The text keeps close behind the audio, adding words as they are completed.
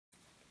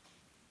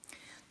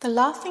The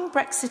Laughing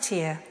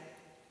Brexiteer.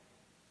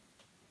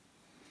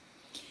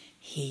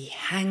 He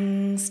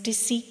hangs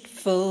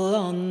deceitful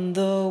on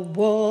the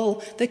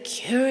wall, the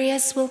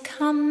curious will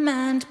come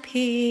and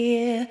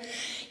peer.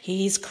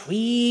 His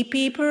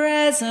creepy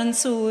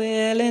presence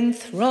will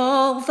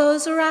enthrall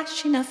those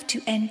rash enough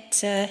to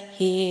enter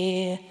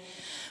here.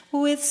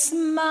 With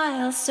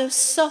smile so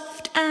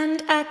soft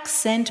and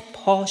accent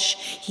posh,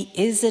 he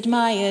is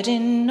admired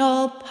in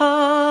all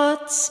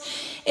parts.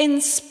 In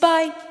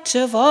spite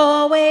of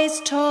always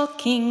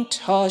talking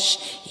tosh,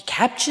 he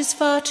captures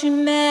far too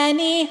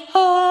many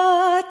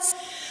hearts.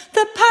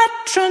 The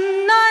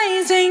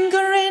patronising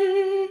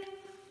grin,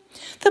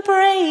 the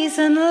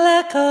brazen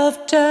lack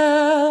of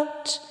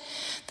doubt,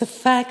 the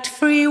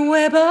fact-free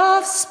web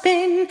of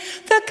spin,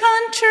 the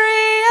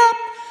country up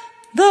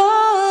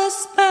the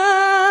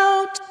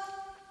spout.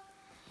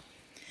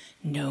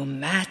 No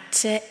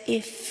matter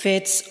if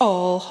it's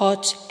all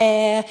hot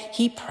air,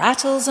 he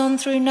prattles on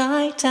through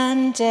night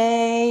and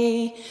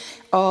day.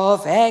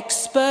 Of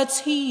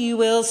experts he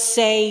will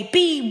say,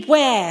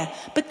 beware,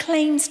 but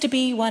claims to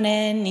be one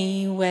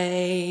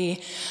anyway.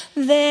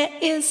 There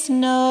is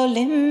no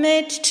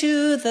limit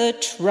to the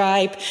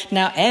tripe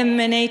now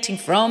emanating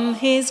from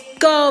his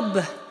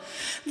gob.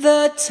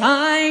 The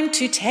time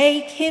to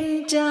take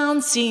him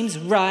down seems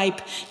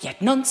ripe,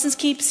 yet nonsense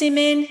keeps him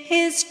in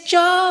his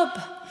job.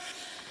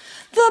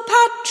 The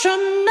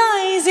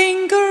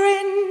patronising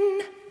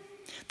grin,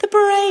 the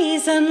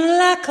brazen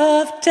lack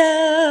of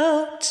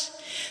doubt,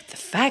 the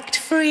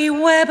fact-free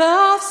web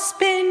of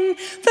spin,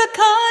 the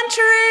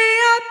country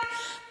up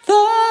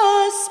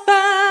the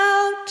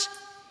spout.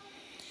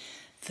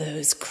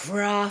 Those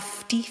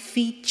crafty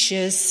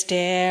features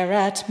stare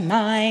at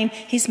mine,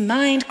 his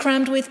mind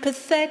crammed with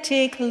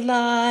pathetic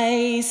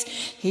lies.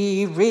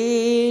 He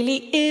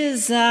really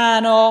is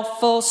an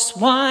awful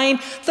swine,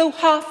 though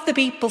half the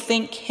people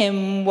think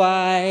him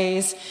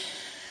wise.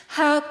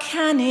 How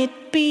can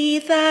it be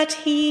that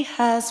he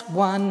has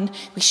won?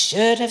 We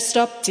should have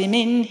stopped him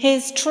in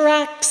his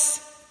tracks.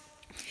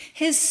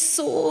 His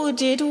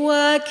sordid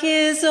work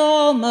is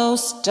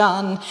almost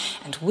done,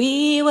 and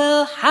we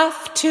will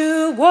have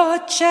to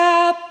watch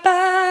our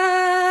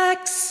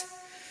backs.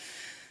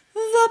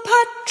 The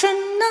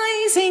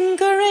patronising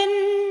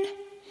grin,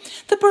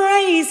 the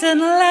brazen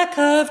lack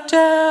of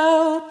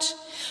doubt,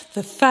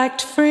 the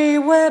fact-free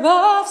web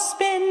of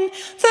spin,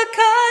 the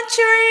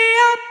country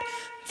up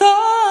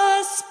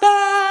the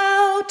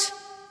spout.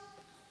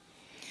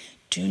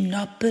 Do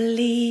not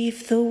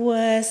believe the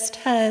worst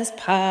has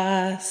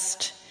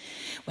passed,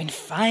 when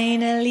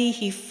finally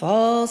he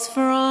falls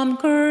from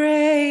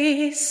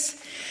grace,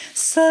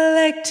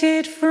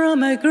 selected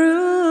from a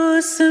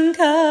gruesome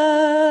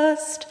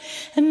cast,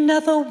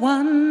 another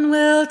one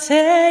will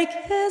take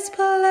his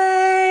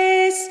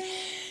place.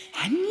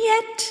 And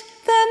yet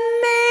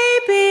there may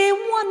be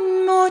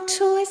one more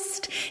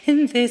twist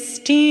in this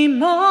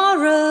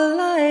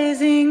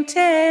demoralizing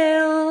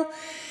tale.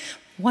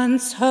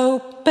 Once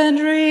hope and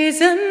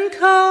reason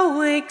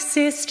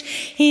coexist,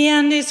 he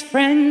and his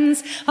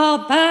friends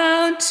are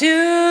bound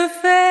to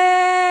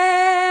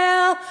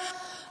fail.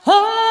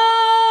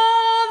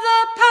 Oh,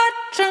 the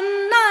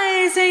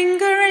patronising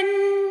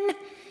grin,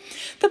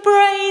 the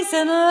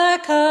brazen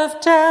lack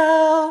of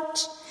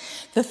doubt,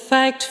 the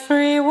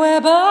fact-free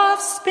web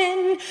of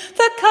spin,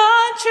 the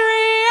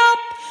country up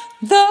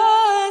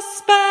the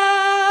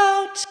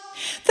spout.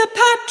 The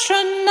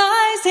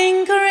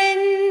patronising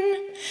grin,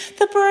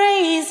 the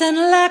brazen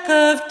lack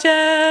of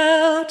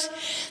doubt,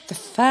 the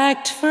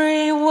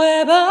fact-free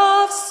web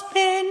of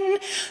spin,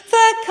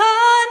 the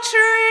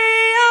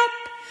country up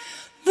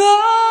the